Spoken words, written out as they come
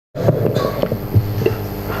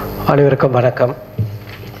அனைவருக்கும் வணக்கம்.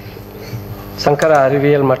 சங்கர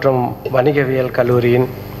அறிவியல் மற்றும் வணிகவியல் கல்லூரியின்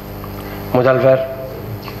முதல்வர்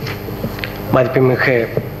மதிப்புமிகு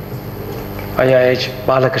ஐயா.H.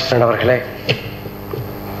 பாலகிருஷ்ணன் அவர்களே,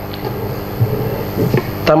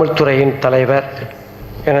 தமிழ்துறையின் தலைவர்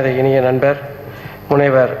எனது இனிய நண்பர்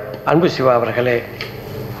முனைவர் அன்பு சிவா அவர்களே,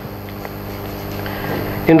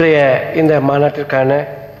 இன்றைய இந்த மாநாட்டிற்கான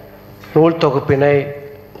நூல் தொகுப்பினை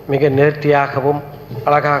மிக நேர்த்தியாகவும்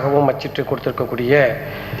அழகாகவும் அச்சிட்டு கொடுத்திருக்கக்கூடிய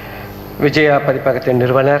விஜயா பதிப்பகத்தின்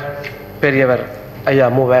நிறுவனர் பெரியவர் ஐயா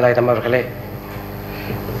மு வேலாயுதம் அவர்களே,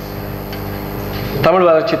 தமிழ்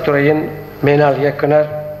வளர்ச்சித்துறையின் மேனாள் இயக்குனர்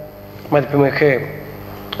மதிப்புமிகு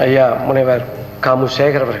ஐயா முனைவர் காமு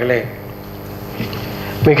சேகர் அவர்களே,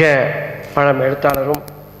 மிக பழம் எழுத்தாளரும்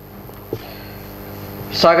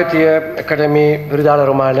சாகித்ய அகாடமி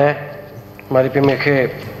விருதாளருமான மதிப்புமிகு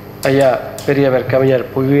ஐயா பெரியவர் கவிஞர்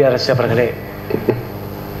புவியரசு அவர்களே,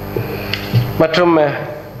 மற்றும்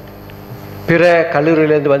பிற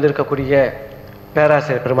கல்லூரியிலிருந்து வந்திருக்கக்கூடிய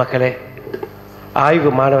பேராசிரியர் பெருமக்களே, ஆய்வு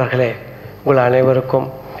மாணவர்களே, உங்கள் அனைவருக்கும்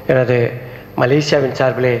எனது மலேசியாவின்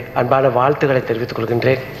சார்பிலே அன்பான வாழ்த்துக்களை தெரிவித்துக்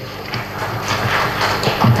கொள்கின்றேன்.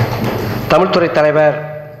 தமிழ்துறை தலைவர்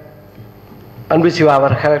அன்பு சிவா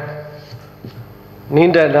அவர்கள்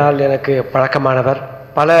நீண்ட நாள் எனக்கு பழக்கமானவர்.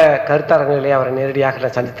 பல கருத்தரங்களிலே அவரை நேரடியாக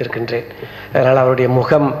நான் சந்தித்திருக்கின்றேன். அதனால் அவருடைய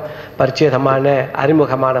முகம் பரிச்சயமான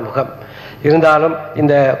அறிமுகமான முகம். இருந்தாலும்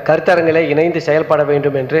இந்த கருத்தரங்களை இணைந்து செயல்பட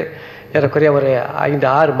வேண்டும் என்று ஏறக்குறைய ஒரு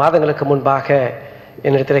 5-6 மாதங்களுக்கு முன்பாக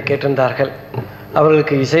என்னிடத்தில் கேட்டிருந்தார்கள்.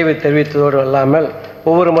 அவர்களுக்கு இசைவை தெரிவித்ததோடு அல்லாமல்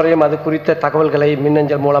ஒவ்வொரு முறையும் அது குறித்த தகவல்களை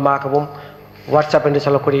மின்னஞ்சல் மூலமாகவும் வாட்ஸ்அப் என்று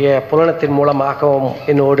சொல்லக்கூடிய புலனத்தின் மூலமாகவும்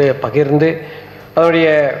என்னோடு பகிர்ந்து அவருடைய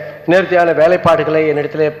நேர்த்தியான வேலைப்பாடுகளை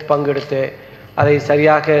என்னிடத்திலே பங்கெடுத்து அதை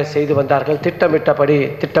சரியாக செய்து வந்தார்கள்.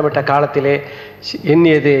 திட்டமிட்ட காலத்திலே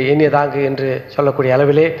எண்ணியதாங்கு என்று சொல்லக்கூடிய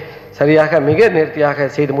அளவிலே சரியாக மிக நேர்த்தியாக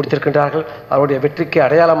செய்து முடித்திருக்கின்றார்கள். அவருடைய வெற்றிக்கு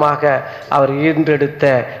அடையாளமாக அவர் ஈன்றெடுத்த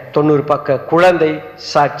 90 பக்க குழந்தை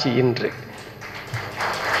சாட்சி இன்று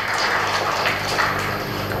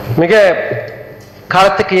மிக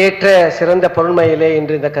காலத்துக்கு ஏற்ற சிறந்த பொருண்மையிலே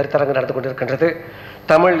இன்று இந்த கருத்தரங்கு நடந்து கொண்டிருக்கின்றது.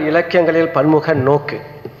 தமிழ் இலக்கியங்களில் பன்முக நோக்கு.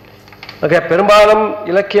 பெரும்பாலும்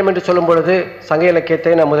இலக்கியம் என்று சொல்லும் பொழுது சங்க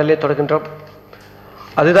இலக்கியத்தை நாம் முதலே தொடர்கின்றோம்.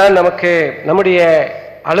 அதுதான் நமக்கு நம்முடைய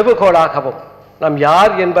அளவுகோலாகவும் நாம்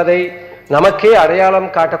யார் என்பதை நமக்கே அடையாளம்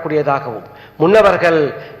காட்டக்கூடியதாகவும் முன்னவர்கள்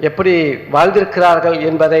எப்படி வாழ்ந்திருக்கிறார்கள்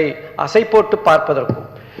என்பதை அசை போட்டு பார்ப்பதற்கும்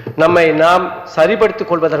நம்மை நாம்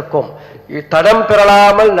சரிபடுத்திக் கொள்வதற்கும் தடம்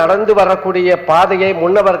பெறலாமல் நடந்து வரக்கூடிய பாதையை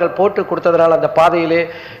முன்னவர்கள் போட்டு கொடுத்ததனால் அந்த பாதையிலே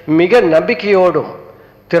மிக நம்பிக்கையோடும்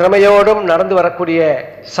திறமையோடும் நடந்து வரக்கூடிய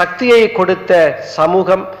சக்தியை கொடுத்த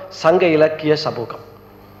சமூகம் சங்க இலக்கிய சமூகம்.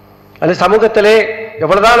 அந்த சமூகத்திலே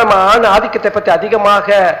எவ்வளவுதான் நம்ம ஆண் ஆதிக்கத்தை பற்றி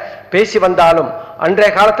அதிகமாக பேசி வந்தாலும் அன்றைய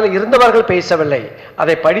காலத்தில் இருந்தவர்கள் பேசவில்லை.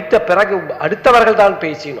 அதை படித்த பிறகு அடுத்தவர்கள் தான்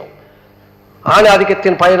பேசினோம். ஆண்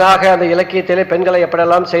ஆதிக்கத்தின் பயனாக அந்த இலக்கியத்திலே பெண்களை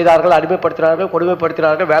எப்படியெல்லாம் செய்தார்கள், அடிமைப்படுத்தினார்கள்,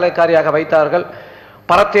 கொடுமைப்படுத்தினார்கள், வேலைக்காரியாக வைத்தார்கள்,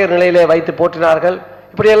 பரத்தையர் நிலையிலே வைத்து போற்றினார்கள்.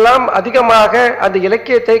 இப்படியெல்லாம் அதிகமாக அந்த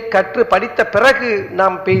இலக்கியத்தை கற்று படித்த பிறகு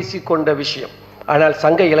நாம் பேசி கொண்ட விஷயம். ஆனால்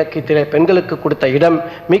சங்க இலக்கியத்திலே பெண்களுக்கு கொடுத்த இடம்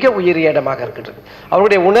மிக உயரிய இடமாக இருக்கின்றது.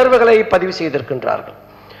 அவருடைய உணர்வுகளை பதிவு செய்திருக்கின்றார்கள்.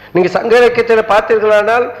 நீங்கள் சங்க இலக்கியத்தில்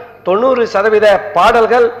பார்த்தீர்களானால் 90%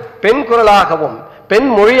 பாடல்கள் பெண் குரலாகவும் பெண்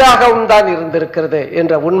மொழியாகவும் தான் இருந்திருக்கிறது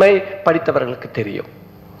என்ற உண்மை படித்தவர்களுக்கு தெரியும்.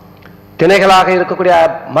 திணைகளாக இருக்கக்கூடிய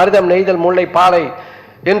மருதம், நெய்தல், முல்லை, பாலை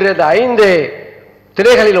என்று இந்த 5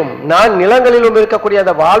 திணைகளிலும் நிலங்களிலும் இருக்கக்கூடிய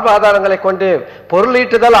அந்த வாழ்வாதாரங்களை கொண்டு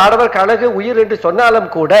பொருளீட்டுதல் ஆடவர் கழகு உயிர் என்று சொன்னாலும்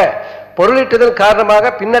கூட பொருளீட்டுதல்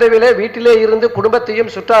காரணமாக பின்னடைவிலே வீட்டிலே இருந்து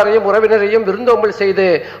குடும்பத்தையும் சுற்றாரையும் உறவினரையும் விருந்தோம்பல் செய்து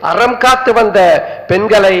அறம் காத்து வந்த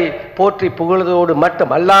பெண்களை போற்றி புகழ்வதோடு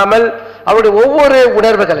மட்டுமல்லாமல் அவருடைய ஒவ்வொரு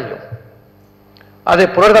உணர்வுகளையும், அது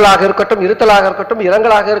புரர்களாக இருக்கட்டும், இருத்தலாக இருக்கட்டும்,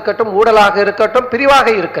 இரங்கலாக இருக்கட்டும், ஊடலாக இருக்கட்டும், பிரிவாக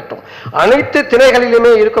இருக்கட்டும், அனைத்து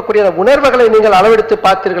திணைகளிலுமே இருக்கக்கூடிய உணர்வுகளை நீங்கள் அளவெடுத்து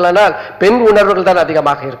பார்த்தீர்களானால் பெண் உணர்வுகள் தான்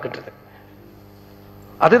அதிகமாக இருக்கின்றது.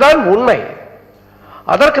 அதுதான் உண்மை.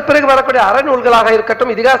 அதற்கு பிறகு வரக்கூடிய அறநூல்களாக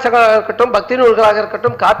இருக்கட்டும், இதிகாசங்களாக இருக்கட்டும், பக்தி நூல்களாக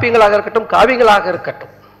இருக்கட்டும், காப்பியங்களாக இருக்கட்டும், காவியங்களாக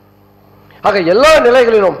இருக்கட்டும், ஆக எல்லா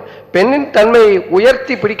நிலைகளிலும் பெண்ணின் தன்மை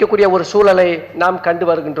உயர்த்தி பிடிக்கக்கூடிய ஒரு சூழலை நாம் கண்டு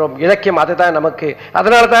வருகின்றோம். இலக்கியம் அதுதான் நமக்கு.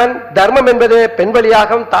 அதனால்தான் தர்மம் என்பது பெண்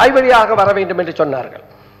வழியாகவும் தாய் வழியாக வர வேண்டும் என்று சொன்னார்கள்.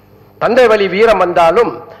 தந்தை வழி வீரம்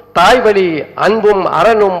வந்தாலும் தாய் வழி அன்பும்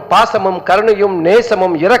அறனும் பாசமும் கருணையும்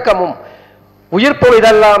நேசமும் இரக்கமும் உயிர்ப்பு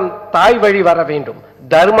இதெல்லாம் தாய் வழி வர வேண்டும்.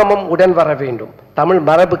 தர்மமும் உடன் வர வேண்டும். தமிழ்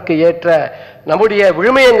மரபுக்கு ஏற்ற நம்முடைய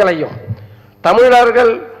விழுமியங்களையும்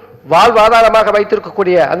தமிழர்கள் வாழ்வாதாரமாக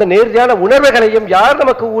வைத்திருக்கக்கூடிய அந்த நேர்த்தியான உணர்வுகளையும் யார்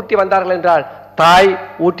நமக்கு ஊட்டி வந்தார்கள் என்றால் தாய்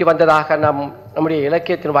ஊட்டி வந்ததாக நம்முடைய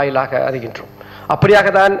இலக்கியத்தின் வாயிலாக அறிகின்றோம். அப்படியாக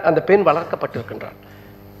தான் அந்த பெண் வளர்க்கப்பட்டிருக்கின்றாள்.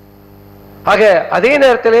 ஆக அதே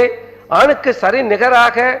நேரத்திலே ஆணுக்கு சரி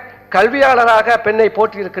நிகராக கல்வியாளராக பெண்ணை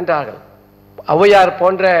போற்றியிருக்கின்றார்கள். ஔவையார்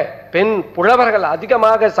போன்ற பெண் புலவர்கள்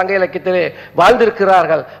அதிகமாக சங்க இலக்கியத்திலே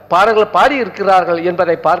வாழ்ந்திருக்கிறார்கள், பாடல்கள் பாடியிருக்கிறார்கள்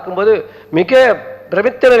என்பதை பார்க்கும்போது மிக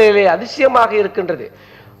பிரமித்த நிலையிலே அதிசயமாக இருக்கின்றது.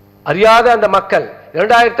 அறியாத அந்த மக்கள்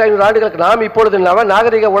 2500 ஆண்டுகளுக்கு நாம் இப்பொழுது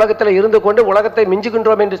நாகரிக உலகத்தில் இருந்து கொண்டு உலகத்தை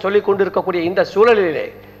மிஞ்சுகின்றோம் என்று சொல்லிக் கொண்டிருக்கக்கூடிய இந்த சூழலிலே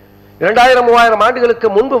 2000-3000 ஆண்டுகளுக்கு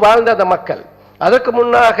முன்பு வாழ்ந்த அந்த மக்கள், அதற்கு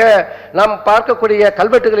முன்னாக நாம் பார்க்கக்கூடிய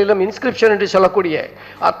கல்வெட்டுகளிலும் இன்ஸ்கிரிப்ஷன் என்று சொல்லக்கூடிய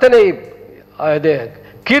அத்தனை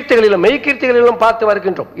கீர்த்திகளிலும் மெய்கீர்த்திகளிலும் பார்த்து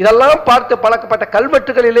வருகின்றோம். இதெல்லாம் பார்த்து பழக்கப்பட்ட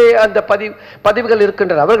கல்வெட்டுகளிலே அந்த பதிவுகள்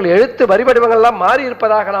இருக்கின்றன. அவர்கள் எழுத்து வரி வடிவங்கள்லாம் மாறி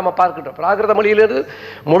இருப்பதாக நாம் பார்க்கின்றோம். பிராகிருத மொழியிலிருந்து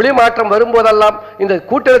மொழி மாற்றம் வரும்போதெல்லாம் இந்த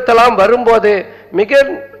கூட்டெழுத்தெல்லாம் வரும்போது மிக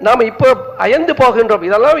நாம் இப்போ அயர்ந்து போகின்றோம்.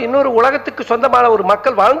 இதெல்லாம் இன்னொரு உலகத்துக்கு சொந்தமான ஒரு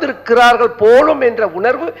மக்கள் வாழ்ந்திருக்கிறார்கள் போலும் என்ற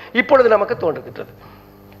உணர்வு இப்பொழுது நமக்கு தோன்றுகின்றது.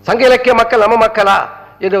 சங்க இலக்கிய மக்கள் நம்ம மக்களா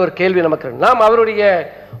என்ற ஒரு கேள்வி நமக்கு, நாம் அவருடைய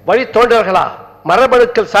வழி தோன்றல்களா,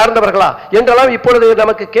 மரபணுக்கள் சார்ந்தவர்களா என்றெல்லாம் இப்பொழுது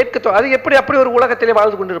நமக்கு கேட்க, அது எப்படி அப்படி ஒரு உலகத்திலே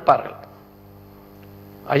வாழ்ந்து கொண்டிருப்பார்கள்?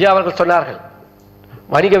 ஐயா அவர்கள் சொன்னார்கள்,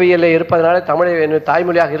 வணிகவியலில் இருப்பதனால தமிழை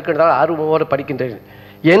தாய்மொழியாக இருக்கின்றதால் ஆர்வமோடு படிக்கின்றேன்.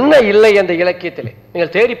 என்ன இல்லை அந்த இலக்கியத்திலே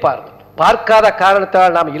நீங்கள் தேடி பாருங்கள். பார்க்காத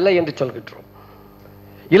காரணத்தால் நாம் இல்லை என்று சொல்கின்றோம்.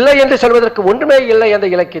 இல்லை என்று சொல்வதற்கு ஒன்றுமே இல்லை அந்த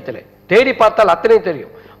இலக்கியத்திலே. தேடி பார்த்தால் அத்தனையும்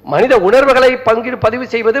தெரியும். மனித உணர்வுகளை பதிவு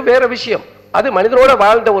செய்வது வேற விஷயம். அது மனிதனோட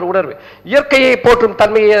வாழ்ந்த ஒரு உணர்வு. இயற்கையை போற்றும்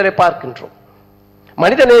தன்மையை பார்க்கின்றோம்.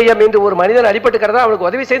 மனித நேயம் என்று ஒரு மனிதன் அடிபட்டுக்கிறதா அவனுக்கு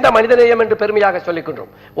உதவி செய்தால் மனித நேயம் என்று பெருமையாக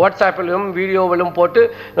சொல்லிக்கின்றோம். வாட்ஸ்அப்பிலும் வீடியோவிலும் போட்டு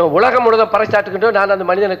உலகம் முழுவதும் பறைசாட்டுகின்றோம், நான் அந்த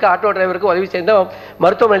மனிதனுக்கு ஆட்டோ டிரைவருக்கு உதவி செய்த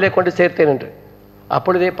மருத்துவமனையிலே கொண்டு சேர்த்தேன் என்று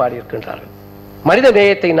அப்பொழுதே பாடியிருக்கின்றார்கள். மனித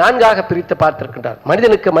நேயத்தை 4ஆக பிரித்து பார்த்திருக்கின்றார்.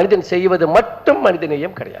 மனிதனுக்கு மனிதன் செய்வது மட்டும் மனித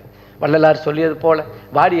நேயம் கிடையாது. வள்ளலார் சொல்லியது போல,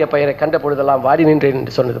 வாடிய பெயரை கண்ட பொழுதெல்லாம் வாடி நின்றேன்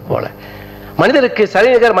என்று சொன்னது போல, மனிதனுக்கு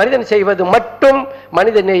சரிநிகர் மனிதன் செய்வது மட்டும்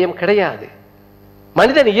மனித நேயம் கிடையாது.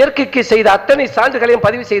 மனிதன் இயற்கைக்கு செய்த அத்தனை சான்றுகளையும்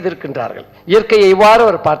பதிவு செய்திருக்கின்றார்கள். இயற்கையை எவ்வாறு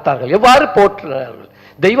அவர் பார்த்தார்கள், எவ்வாறு போற்றினார்கள்,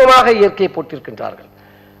 தெய்வமாக இயற்கையை போட்டிருக்கின்றார்கள்.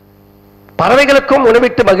 பறவைகளுக்கும்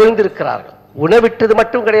உணவிட்டு மகிழ்ந்திருக்கிறார்கள். உணவிட்டது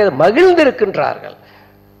மட்டும் கிடையாது, மகிழ்ந்திருக்கின்றார்கள்.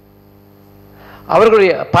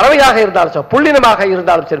 அவர்களுடைய பறவையாக இருந்தாலும் சரி, புள்ளினமாக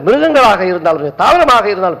இருந்தாலும் சரி, மிருகங்களாக இருந்தாலும் சரி, தாவரமாக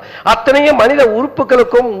இருந்தாலும் அத்தனையும் மனித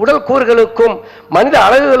உறுப்புகளுக்கும் உடல் கூறுகளுக்கும் மனித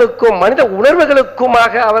அழகுகளுக்கும் மனித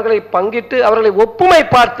உணர்வுகளுக்குமாக அவர்களை பங்கிட்டு அவர்களை ஒப்புமை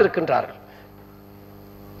பார்த்திருக்கின்றார்கள்.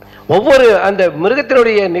 ஒவ்வொரு அந்த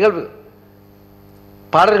மிருகத்தினுடைய நிகழ்வு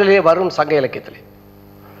பாடல்களிலே வரும். சங்க இலக்கியத்திலே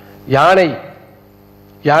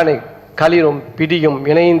யானை களிரும் பிடியும்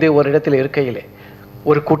இணைந்து ஒரு இடத்தில் இருக்கையிலே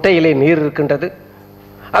ஒரு குட்டையிலே நீர் இருக்கின்றது.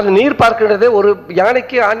 அந்த நீர் பார்க்கின்றது. ஒரு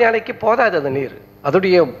யானைக்கு, ஆண் யானைக்கு போதாது அந்த நீர்.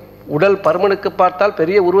 அதோடைய உடல் பருமனுக்கு பார்த்தால்,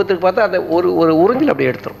 பெரிய உருவத்துக்கு பார்த்தா அந்த ஒரு உறிஞ்சில் அப்படி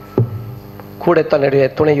எடுத்துரும். கூட தன்னுடைய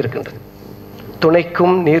துணை இருக்கின்றது.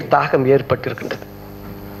 துணைக்கும் நீர் தாகம் ஏற்பட்டிருக்கின்றது.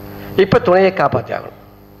 இப்ப துணையை காப்பாற்றி ஆகணும்.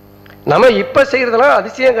 நம்ம இப்ப செய்யறதெல்லாம்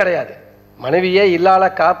அதிசயம் கிடையாது. மனைவியே இல்லாத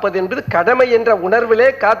காப்பது என்பது கடமை என்ற உணர்விலே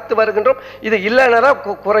காத்து வருகின்றோம். இது இல்லைன்னா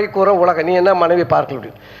குறை கூற உலகம், நீ என்ன மனைவி பார்க்க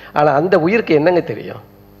முடியும். ஆனா அந்த உயிருக்கு என்னங்க தெரியும்,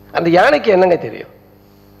 அந்த யானைக்கு என்னங்க தெரியும்?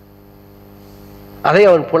 அதை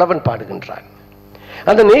அவன் புலவன் பாடுகின்றான்.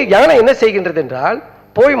 அந்த யானை என்ன செய்கின்றது என்றால்,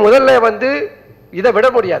 போய் முதல்ல இதை விட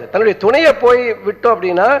முடியாது. தன்னுடைய துணையை போய் விட்டோம்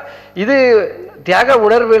அப்படின்னா இது தியாக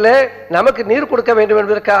உணர்வில் நமக்கு நீர் கொடுக்க வேண்டும்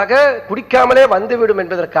என்பதற்காக, குடிக்காமலே வந்துவிடும்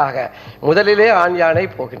என்பதற்காக முதலிலே ஆண் யானை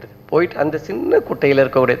போகின்றது. போயிட்டு அந்த சின்ன குட்டையில்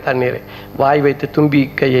இருக்கக்கூடிய தண்ணீரை வாய் வைத்து தும்பி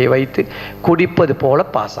கையை வைத்து குடிப்பது போல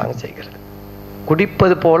பாசாங்கு செய்கிறது.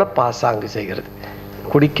 குடிப்பது போல பாசாங்கு செய்கிறது.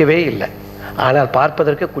 குடிக்கவே இல்லை, ஆனால்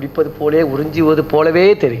பார்ப்பதற்கு குடிப்பது போலே உறிஞ்சுவது போலவே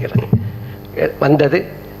தெரிகிறது. வந்தது.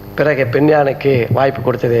 பிறகு பெண் யானைக்கு வாய்ப்பு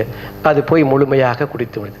கொடுத்தது. அது போய் முழுமையாக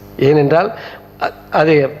குடித்து விடுது. ஏனென்றால்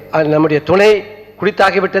அது நம்முடைய துணை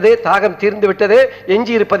குடித்தாகிவிட்டது, தாகம் தீர்ந்து விட்டது,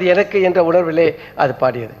 எஞ்சி இருப்பது எனக்கு என்ற உணர்விலே அது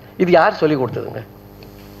பாடியது. இது யார் சொல்லிக் கொடுத்ததுங்க?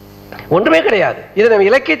 ஒன்றுமே கிடையாது. இதை நம்ம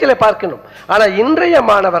இலக்கியத்தில் பார்க்கணும். ஆனால் இன்றைய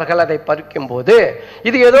மாணவர்கள் அதை படிக்கும் போது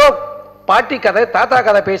இது ஏதோ பாட்டி கதை, தாத்தா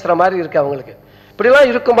கதை பேசுற மாதிரி இருக்கு. அவங்களுக்கு இப்படிலாம்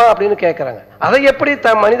இருக்குமா அப்படின்னு கேட்கிறாங்க. அதை எப்படி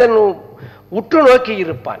மனிதன் உற்று நோக்கி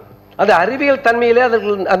இருப்பான்? அந்த அறிவியல் தன்மையிலே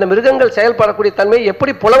அந்த மிருகங்கள் செயல்படக்கூடிய தன்மையை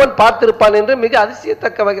எப்படி புலவன் பார்த்திருப்பான் என்று மிக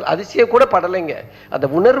அதிசயத்தக்க வகையில், அதிசயம் கூட படலைங்க, அந்த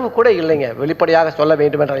உணர்வு கூட இல்லைங்க வெளிப்படையாக சொல்ல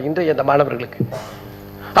வேண்டும் என்றால் இன்றைய இந்த மாணவர்களுக்கு.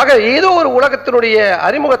 ஆக ஏதோ ஒரு உலகத்தினுடைய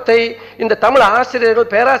அறிமுகத்தை இந்த தமிழ்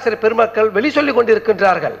ஆசிரியர்கள், பேராசிரியர் பெருமக்கள் வெளி சொல்லிக்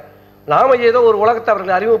கொண்டிருக்கின்றார்கள். நாம ஏதோ ஒரு உலகத்தை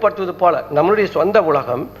அவர்களை அறிமுகப்படுத்துவது போல, நம்முடைய சொந்த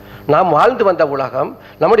உலகம், நாம் வாழ்ந்து வந்த உலகம்,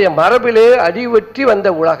 நம்முடைய மரபிலே அடிவெற்றி வந்த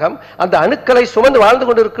உலகம், அந்த அணுக்களை சுமந்து வாழ்ந்து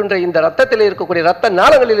கொண்டிருக்கின்ற இந்த ரத்தத்தில் இருக்கக்கூடிய ரத்த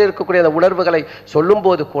நாளங்களில் இருக்கக்கூடிய அந்த உணர்வுகளை சொல்லும்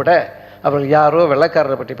போது கூட அவர்கள் யாரோ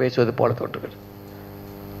வெள்ளைக்காரரை பற்றி பேசுவது போல தோன்றுகிறது.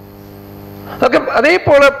 அதே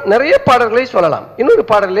போல நிறைய பாடல்களை சொல்லலாம். இன்னொரு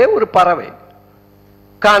பாடலே ஒரு பறவை,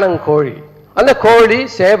 காணங்கோழி. அந்த கோழி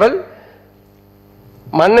சேவல்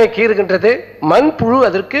மண்ணை கீறுகின்றது, மண்புழு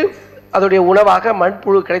அதற்கு அதோடைய உணவாக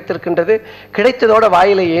மண்புழு கிடைத்திருக்கின்றது. கிடைத்ததோட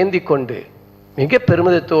வாயிலை ஏந்தி கொண்டு மிக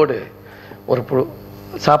பெருமிதத்தோடு ஒரு புழு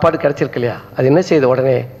சாப்பாடு கிடைச்சிருக்கு இல்லையா, அது என்ன செய்த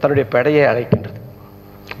உடனே தன்னுடைய பெடையை அழைக்கின்றது,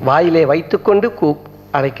 வாயிலே வைத்துக்கொண்டு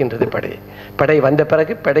அழைக்கின்றது பெடையை. பெடை வந்த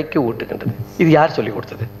பிறகு பெடைக்கு ஊட்டுகின்றது. இது யார் சொல்லிக்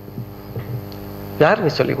கொடுத்தது? யார் நீ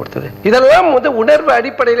சொல்லிக் கொடுத்தது? இதெல்லாம் உணர்வு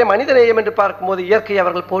அடிப்படையிலே மனித நேயம் என்று பார்க்கும்போது இயற்கையை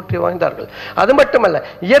அவர்கள் போற்றி வாழ்ந்தார்கள். அது மட்டுமல்ல,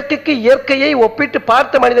 இயற்கைக்கு இயற்கையை ஒப்பிட்டு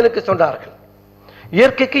பார்த்த மனிதனுக்கு சொன்னார்கள்.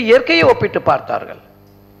 இயற்கைக்கு இயற்கையை ஒப்பிட்டு பார்த்தார்கள்.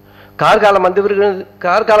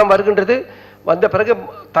 கார்காலம் வருகின்றது. வந்த பிறகு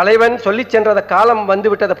தலைவன் சொல்லி சென்ற காலம்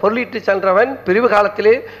வந்துவிட்டதை பொருளிட்டு சென்றவன் பிரிவு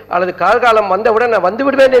காலத்திலே அல்லது கார்காலம் வந்தவுடன் நான் வந்து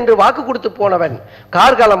விடுவேன் என்று வாக்கு கொடுத்து போனவன்.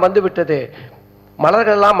 கார்காலம் வந்துவிட்டது,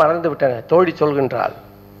 மலர்கள் எல்லாம் மலர்ந்து விட்டன. தோழி சொல்கின்றாள்,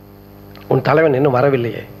 உன் தலைவன் இன்னும்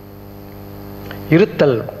வரவில்லையே.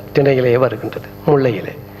 இருத்தல் திணையிலே வருகின்றது,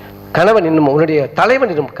 முல்லையிலே. கணவன் இன்னும், உன்னுடைய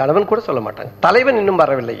தலைவன் இன்னும், கணவன் கூட சொல்ல மாட்டாங்க, தலைவன் இன்னும்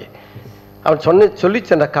வரவில்லையே. அவன் சொல்லி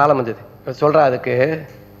சென்ற காலம் வந்தது. சொல்றா, அதுக்கு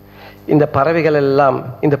இந்த பறவைகள் எல்லாம்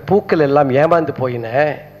இந்த பூக்கள் எல்லாம் ஏமாந்து போயின,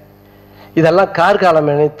 இதெல்லாம் கார்காலம்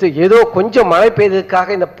நினைத்து ஏதோ கொஞ்சம் மழை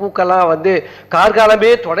பெய்ததுக்காக இந்த பூக்கெல்லாம்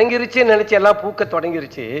கார்காலமே தொடங்கிருச்சுன்னு நினைச்சு எல்லாம் பூக்க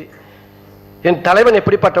தொடங்கிருச்சு. என் தலைவன்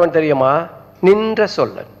எப்படிப்பட்டவன் தெரியுமா? நின்ற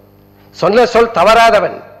சொல்லன், சொன்ன சொல்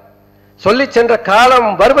தவறாதவன், சொல்லி சென்ற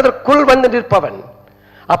காலம் வருவதற்குள் வந்து நிற்பவன்.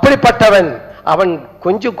 அப்படிப்பட்டவன். அவன்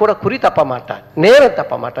கொஞ்சம் கூட குறி தப்ப மாட்டான், நேரம்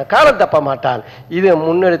தப்ப மாட்டான், காலம் தப்ப மாட்டான். இது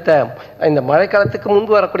முன்னெடுத்த இந்த மழைக்காலத்துக்கு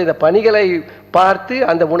முன்பு வரக்கூடிய இந்த பணிகளை பார்த்து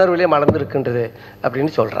அந்த உணர்விலே மலர்ந்திருக்கின்றது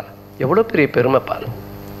அப்படின்னு சொல்றான். எவ்வளவு பெரிய பெருமை பாரு.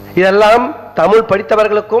 இதெல்லாம் தமிழ்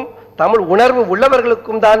படித்தவர்களுக்கும் தமிழ் உணர்வு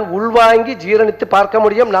உள்ளவர்களுக்கும் தான் உள்வாங்கி ஜீரணித்து பார்க்க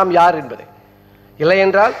முடியும் நாம் யார் என்பதை. இல்லை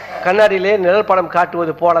என்றால் கண்ணாடியிலே நிழல் படம்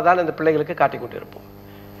காட்டுவது போலதான் அந்த பிள்ளைகளுக்கு காட்டிக் கொண்டிருப்போம்.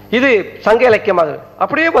 இது சங்க இலக்கியமாக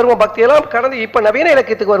அப்படியே வருவோம். பக்தியெல்லாம் கடந்து இப்ப நவீன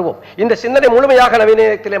இலக்கியத்துக்கு வருவோம். இந்த சிந்தனை முழுமையாக நவீன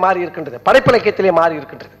இலக்கியத்திலே மாறி இருக்கின்றது, படைப்பு இலக்கியத்திலே மாறி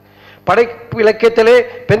இருக்கின்றது. படைப்பு இலக்கியத்திலே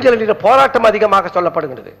பெண்களுடைய போராட்டம் அதிகமாக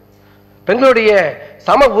சொல்லப்படுகின்றது. பெண்களுடைய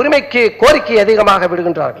சம உரிமைக்கு கோரிக்கை அதிகமாக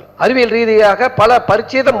விடுகின்றார்கள். அறிவியல் ரீதியாக பல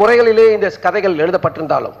பரிச்சேத முறைகளிலே இந்த கதைகள்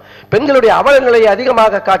எழுதப்பட்டிருந்தாலும் பெண்களுடைய அவல நிலையை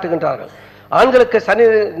அதிகமாக காட்டுகின்றார்கள். ஆண்களுக்கு சனி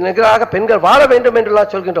நிகராக பெண்கள் வாழ வேண்டும் என்றெல்லாம்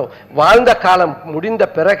சொல்கின்றோம். வாழ்ந்த காலம் முடிந்த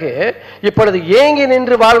பிறகு இப்பொழுது ஏங்கி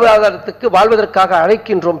நின்று வாழ்வதற்காக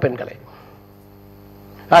அழைக்கின்றோம் பெண்களை.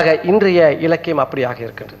 ஆக இன்றைய இலக்கியம் அப்படியாக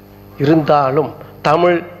இருக்கின்றது. இருந்தாலும்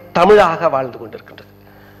தமிழாக வாழ்ந்து கொண்டிருக்கின்றது.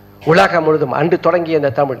 உலகம் முழுதும் அன்று தொடங்கிய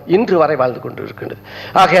இந்த தமிழ் இன்று வரை வாழ்ந்து கொண்டு இருக்கின்றது.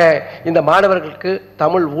 ஆக இந்த மாணவர்களுக்கு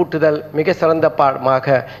தமிழ் ஊட்டுதல் மிக சிறந்த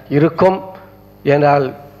பாடமாக இருக்கும். என்றால்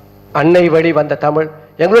அன்னை வழி வந்த தமிழ்.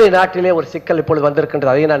 எங்களுடைய நாட்டிலே ஒரு சிக்கல் இப்பொழுது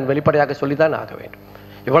வந்திருக்கின்றது, அதை நான் வெளிப்படையாக சொல்லிதான் ஆக வேண்டும்.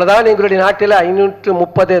 இவ்வளவுதான் எங்களுடைய நாட்டில்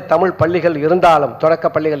 530 தமிழ் பள்ளிகள் இருந்தாலும், தொடக்க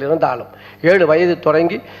பள்ளிகள் இருந்தாலும் 7 வயது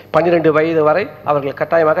தொடங்கி 12 வயது வரை அவர்கள்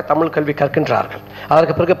கட்டாயமாக தமிழ் கல்வி கற்கின்றார்கள்.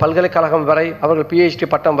 அதற்கு பிறகு பல்கலைக்கழகம் வரை அவர்கள் PhD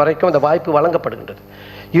பட்டம் வரைக்கும் அந்த வாய்ப்பு வழங்கப்படுகின்றது.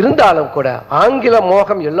 இருந்தாலும் கூட ஆங்கில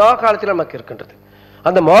மோகம் எல்லா காலத்திலும் நமக்கு இருக்கின்றது.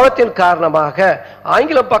 அந்த மோகத்தின் காரணமாக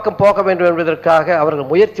ஆங்கிலம் பக்கம் போக வேண்டும் என்பதற்காக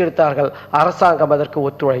அவர்கள் முயற்சி எடுத்தார்கள். அரசாங்கம் அதற்கு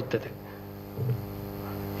ஒத்துழைத்தது.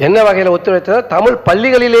 என்ன வகையில் ஒத்துழைத்தது? தமிழ்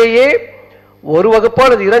பள்ளிகளிலேயே ஒரு வகுப்போ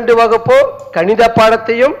அல்லது 2 வகுப்போ கணித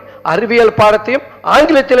பாடத்தையும் அறிவியல் பாடத்தையும்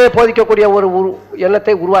ஆங்கிலத்திலே போதிக்கக்கூடிய ஒரு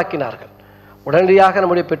எண்ணத்தை உருவாக்கினார்கள். உடனடியாக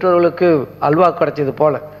நம்முடைய பெற்றோர்களுக்கு அல்வா கிடைச்சது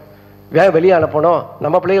போல வெளியே அனுப்பணும்,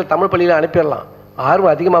 நம்ம பிள்ளைகள் தமிழ் பள்ளியில் அனுப்பிடலாம்.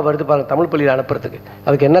 ஆர்வம் அதிகமாக வருது பாருங்க தமிழ் பள்ளியில் அனுப்புறதுக்கு.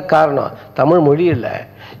 அதுக்கு என்ன காரணம்? தமிழ் மொழி இல்லை,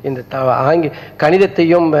 இந்த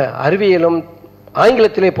கணிதத்தையும் அறிவியலும்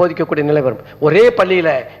ஆங்கிலத்திலே போதிக்கக்கூடிய நிலை வரும். ஒரே பள்ளியில்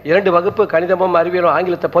 2 வகுப்பு கணிதமும் அறிவியலும்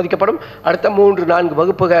ஆங்கிலத்தை போதிக்கப்படும், அடுத்த 3-4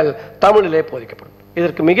 வகுப்புகள் தமிழிலே போதிக்கப்படும்.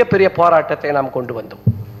 இதற்கு மிகப்பெரிய போராட்டத்தை நாம் கொண்டு வந்தோம்,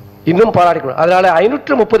 இன்னும் போராடிக்கணும். அதனால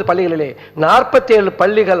 530 பள்ளிகளிலே 47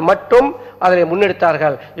 பள்ளிகள் மட்டும் அதனை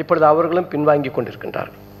முன்னெடுத்தார்கள். இப்பொழுது அவர்களும் பின்வாங்கி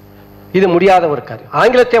கொண்டிருக்கின்றார்கள். இது முடியாத ஒரு காரியம்.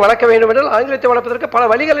 ஆங்கிலத்தை வளர்க்க வேண்டும் என்றால் ஆங்கிலத்தை வளர்ப்பதற்கு பல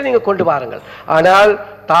வழிகளை நீங்கள் கொண்டு வாருங்கள். ஆனால்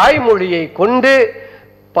தாய்மொழியை கொண்டு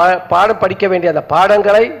பாடம் படிக்க வேண்டிய அந்த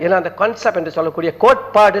பாடங்களை, ஏன்னா அந்த கான்செப்ட் என்று சொல்லக்கூடிய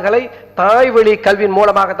கோட்பாடுகளை தாய்வழி கல்வியின்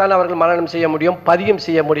மூலமாகத்தான் அவர்கள் மனனம் செய்ய முடியும், பதியம்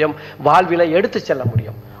செய்ய முடியும், வாழ்விலை எடுத்து செல்ல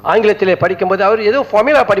முடியும். ஆங்கிலத்திலே படிக்கும்போது அவர் ஏதோ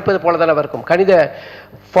ஃபார்முலா படிப்பது போல தானே இருக்கும், கணித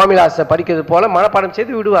ஃபார்முலாஸை படிக்கிறது போல மனப்பாடம்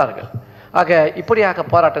செய்து விடுவார்கள். ஆக இப்படியாக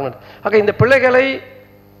போராட்டங்கள். ஆக இந்த பிள்ளைகளை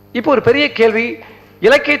இப்போ ஒரு பெரிய கேள்வி,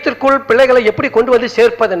 இலக்கியத்திற்குள் பிள்ளைகளை எப்படி கொண்டு வந்து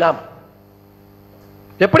சேர்ப்பது? நாம்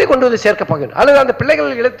எப்படி கொண்டு வந்து சேர்க்க போகிறோம்? அல்லது அந்த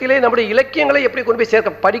பிள்ளைகள் இடத்திலே நம்முடைய இலக்கியங்களை எப்படி கொண்டு போய்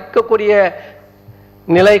சேர்க்க? படிக்கக்கூடிய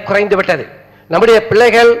நிலை குறைந்து விட்டது. நம்முடைய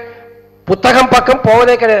பிள்ளைகள் புத்தகம் பக்கம்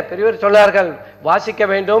போவதே கிடையாது. பெரியவர் சொன்னார்கள், வாசிக்க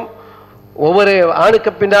வேண்டும், ஒவ்வொரு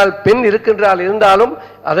ஆணுக்கு பின்னால் பெண் இருந்தாலும்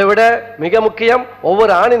அதை விட மிக முக்கியம்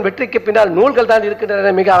ஒவ்வொரு ஆணின் வெற்றிக்கு பின்னால் நூல்கள் தான்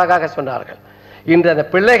இருக்கின்றன மிக அழகாக சொன்னார்கள். இன்று அந்த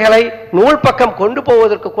பிள்ளைகளை நூல் பக்கம் கொண்டு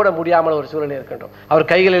போவதற்கு கூட முடியாமல் ஒரு சூழ்நிலை இருக்கின்றோம். அவர்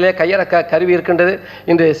கைகளிலே கையடக்க கருவி இருக்கின்றது.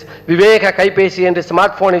 இன்று விவேக கைபேசி என்று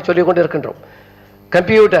ஸ்மார்ட் போனை சொல்லிக் கொண்டு இருக்கின்றோம்.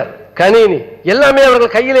 கம்ப்யூட்டர், கணினி எல்லாமே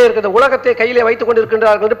அவர்கள் கையிலே இருக்கிறது. உலகத்தை கையிலே வைத்துக்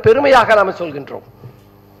கொண்டிருக்கின்றார்கள் என்று பெருமையாக நாம் சொல்கின்றோம்.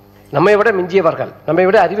 நம்மை விட மிஞ்சியவர்கள், நம்மை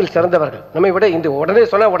விட அறிவில் சிறந்தவர்கள், நம்மை விட இந்த உடனே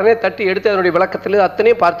சொன்ன உடனே தட்டி எடுத்து அதனுடைய விளக்கத்தில்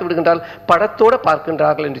அத்தனையும் பார்த்து விடுகின்றார்கள், படத்தோடு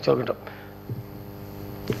பார்க்கின்றார்கள் என்று சொல்கின்றோம்.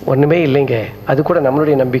 ஒண்ணுமே இல்லைங்க. அது கூட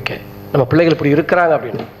நம்மளுடைய நம்பிக்கை. நம்ம பிள்ளைகள் இப்படி இருக்கிறாங்க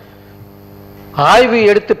அப்படின்னு ஆய்வு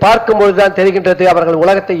எடுத்து பார்க்கும்போதுதான் தெரிகின்றது அவர்கள்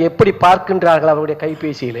உலகத்தை எப்படி பார்க்கின்றார்கள் அவருடைய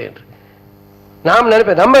கைபேசியிலே என்று. நாம்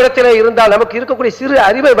நினைப்போம் நம்ம இடத்திலே இருந்தால் நமக்கு இருக்கக்கூடிய சிறு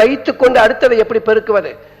அறிவை வைத்துக் கொண்டு அடுத்ததை எப்படி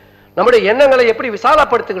பெருக்குவது, நம்முடைய எண்ணங்களை எப்படி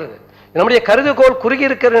விசாலப்படுத்துகிறது, நம்முடைய கருதுகோள் குறுகி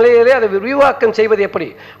இருக்கிற நிலையிலே அதை விரிவாக்கம் செய்வது எப்படி,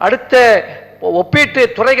 அடுத்த ஒப்பீட்டு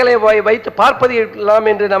துறைகளை வைத்து பார்ப்பது எல்லாம்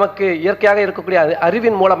என்று நமக்கு இயற்கையாக இருக்கக்கூடிய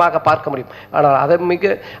அறிவின் மூலமாக பார்க்க முடியும். ஆனால்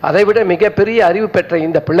அதை விட மிகப்பெரிய அறிவு பெற்ற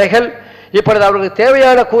இந்த பிள்ளைகள் இப்பொழுது அவர்களுக்கு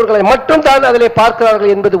தேவையான கூறுகளை மட்டும் தான் அதிலே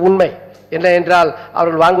பார்க்கிறார்கள் என்பது உண்மை. என்ன என்றால்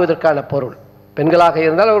அவர்கள் வாங்குவதற்கான பொருள், பெண்களாக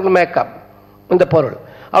இருந்தால் அவர்கள் மேக்கப், இந்த பொருள்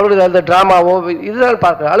அவர்களுக்கு அந்த டிராமாவோ இதுதான்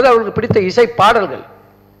பார்க்கிறார்கள், அல்லது அவர்களுக்கு பிடித்த இசை பாடல்கள்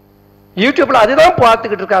யூடியூப்ல அதுதான்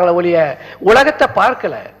பார்த்துக்கிட்டு இருக்காங்களே ஒழிய உலகத்தை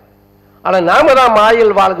பார்க்கல. ஆனால் நாம தான்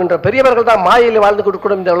மாயில் வாழ்கின்ற பெரியவர்கள் தான் மாயில் வாழ்ந்து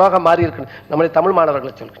கொடுக்கணும். இந்த உலகம் மாறி இருக்கு. நம்முடைய தமிழ்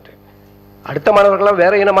மாணவர்களை சொல்கின்றேன். அடுத்த மாணவர்கள்லாம்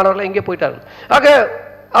வேற இன மாணவர்கள் எங்கே போயிட்டார்கள். ஆக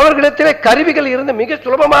அவர்களிடத்திலே கருவிகள் இருந்து மிக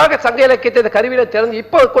சுலபமாக சங்க இலக்கியத்தை இந்த கருவியில திறந்து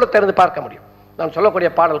இப்போ கூட திறந்து பார்க்க முடியும். நான் சொல்லக்கூடிய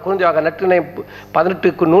பாடல் குறிஞ்சாக நற்றிணை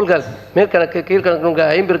 18 நூல்கள், மேற்கணக்கு கீழ்கணக்கு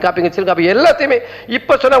நூல்கள், 50 காப்பிங்க, சிறுகாப்பி எல்லாத்தையுமே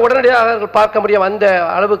இப்ப சொன்ன உடனடியாக அவர்கள் பார்க்க முடியும். அந்த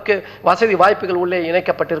அளவுக்கு வசதி வாய்ப்புகள் உள்ளே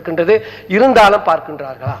இணைக்கப்பட்டிருக்கின்றது. இருந்தாலும்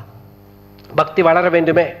பார்க்கின்றார்களா? பக்தி வளர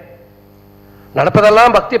வேண்டுமே,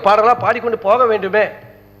 நடப்பதெல்லாம் பக்தி பாடலா பாடிக்கொண்டு போக வேண்டுமே.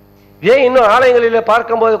 ஏன் இன்னும் ஆலயங்களில்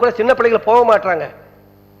பார்க்கும்போது கூட சின்ன பிள்ளைகள் போக மாட்டாங்க.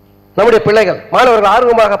 நம்முடைய பிள்ளைகள் மாணவர்கள்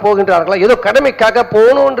ஆர்வமாக போகின்றார்களா? ஏதோ கடமைக்காக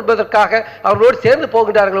போகணும் என்பதற்காக அவர்களோடு சேர்ந்து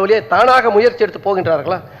போகின்றார்கள் ஒழிய தானாக முயற்சி எடுத்து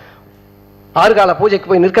போகின்றார்களா? 6 கால பூஜைக்கு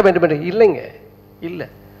போய் நிற்க வேண்டும் என்று இல்லைங்க, இல்லை.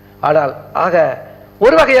 ஆனால் ஆக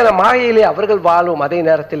ஒரு வகையான மாயையிலே அவர்கள் வாழும் அதே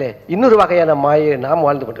நேரத்திலே இன்னொரு வகையான மாயை நாம்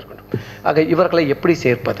வாழ்ந்து கொண்டிருக்கின்றோம். ஆக இவர்களை எப்படி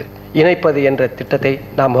சேர்ப்பது, இணைப்பது என்ற திட்டத்தை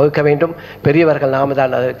நாம் வகுக்க வேண்டும். பெரியவர்கள் நாம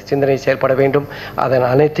தான் சிந்தனை செயல்பட வேண்டும். அதன்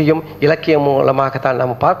அனைத்தையும் இலக்கியம் மூலமாகத்தான்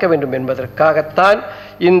நாம் பார்க்க வேண்டும் என்பதற்காகத்தான்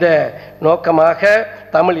இந்த நோக்கமாக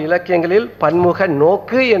தமிழ் இலக்கியங்களில் பன்முக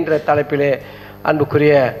நோக்கு என்ற தலைப்பிலே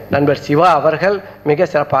அன்புக்குரிய நண்பர் சிவா அவர்கள் மிக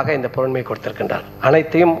சிறப்பாக இந்த பொருண்மையை கொடுத்திருக்கின்றார்.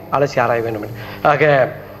 அனைத்தையும் அலசி ஆராய வேண்டும். ஆக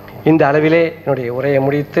இந்த அளவிலே என்னுடைய உரையை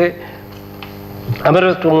முடித்து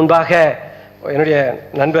அமர்வதற்கு முன்பாக என்னுடைய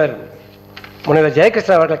நண்பர் முனைவர்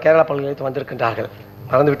ஜெயகிருஷ்ணன் அவர்கள் கேரளா பல்கலைக்கழகத்தில் வந்திருக்கின்றார்கள்.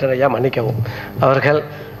 மறந்துவிட்டார் ஐயா, மன்னிக்கவும். அவர்கள்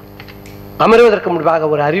அமர்வதற்கு முன்பாக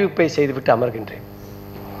ஒரு அறிவிப்பை செய்துவிட்டு அமர்கின்றேன்.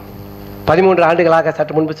 13 ஆண்டுகளாக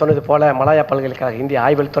சற்று முன்பு சொன்னது போல மலாயா பல்கலைக்கழக இந்திய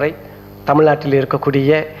ஆய்வல் துறை தமிழ்நாட்டில்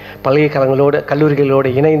இருக்கக்கூடிய பல்கலைக்கழகங்களோடு கல்லூரிகளோடு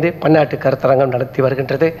இணைந்து பன்னாட்டு கருத்தரங்கம் நடத்தி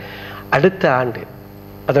வருகின்றது. அடுத்த ஆண்டு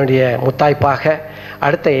அதனுடைய முத்தாய்ப்பாக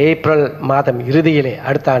அடுத்த ஏப்ரல் மாதம் இறுதியிலே,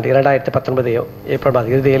 அடுத்த ஆண்டு 2019 ஏப்ரல்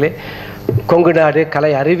மாதம் இறுதியிலே கொங்கு நாடு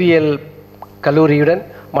கலை அறிவியல் கல்லூரியுடன்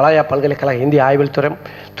மலாயா பல்கலைக்கழக இந்திய ஆய்வல்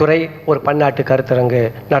துறை ஒரு பன்னாட்டு கருத்தரங்கு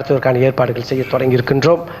நடத்துவதற்கான ஏற்பாடுகள் செய்ய தொடங்கி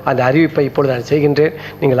இருக்கின்றோம். அந்த அறிவிப்பை இப்பொழுது நான் செய்கின்றேன்.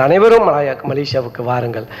 நீங்கள் அனைவரும் மலேசியாவுக்கு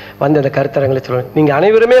வாருங்கள், வந்து அந்த கருத்தரங்களை சொல்லுங்கள். நீங்கள்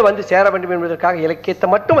அனைவருமே வந்து சேர வேண்டும் என்பதற்காக இலக்கியத்தை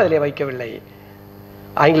மட்டும் அதிலே வைக்கவில்லை.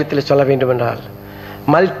 ஆங்கிலத்தில் சொல்ல வேண்டும் என்றால்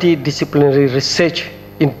multi disciplinary research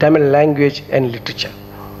in Tamil language and literature.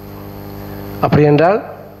 அப்படி என்றால்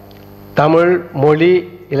தமிழ் மொழி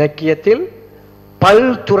இலக்கியத்தில்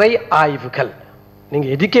பல்துறை ஆய்வுகள்.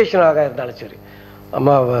 நீங்கள் எஜுகேஷனாக இருந்தாலும் சரி,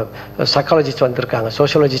 சைக்காலஜிஸ்ட் வந்திருக்காங்க,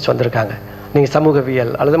 சோசியாலஜிஸ்ட் வந்திருக்காங்க, நீங்கள்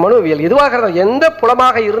சமூகவியல் அல்லது மனோவியல் எதுவாக இருந்தாலும் எந்த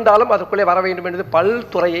புலமாக இருந்தாலும் அதற்குள்ளே வர வேண்டும் என்பது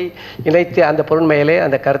பல்துறையை இணைத்து அந்த பொருண்மையிலே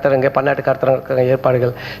அந்த கருத்தரங்கு பன்னாட்டு கருத்தரங்க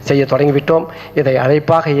ஏற்பாடுகள் செய்ய தொடங்கிவிட்டோம். இதை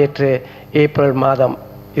அழைப்பாக ஏற்று ஏப்ரல் மாதம்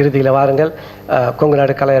இறுதியில் வாருங்கள். கொங்கு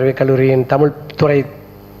நாடு கலை அறிவியல் கல்லூரியின் தமிழ் துறை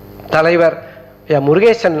தலைவர்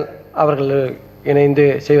முருகேசன் அவர்கள் இணைந்து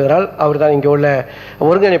செய்வதனால் அவர் தான் இங்கே உள்ள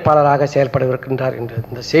ஒருங்கிணைப்பாளராக செயல்படவிருக்கின்றார் என்ற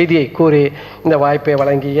இந்த செய்தியை கூறி இந்த வாய்ப்பை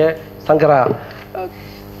வழங்கிய சங்கரா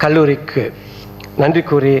கல்லூரிக்கு நன்றி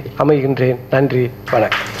கூறி அமைகின்றேன். நன்றி,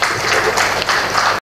 வணக்கம்.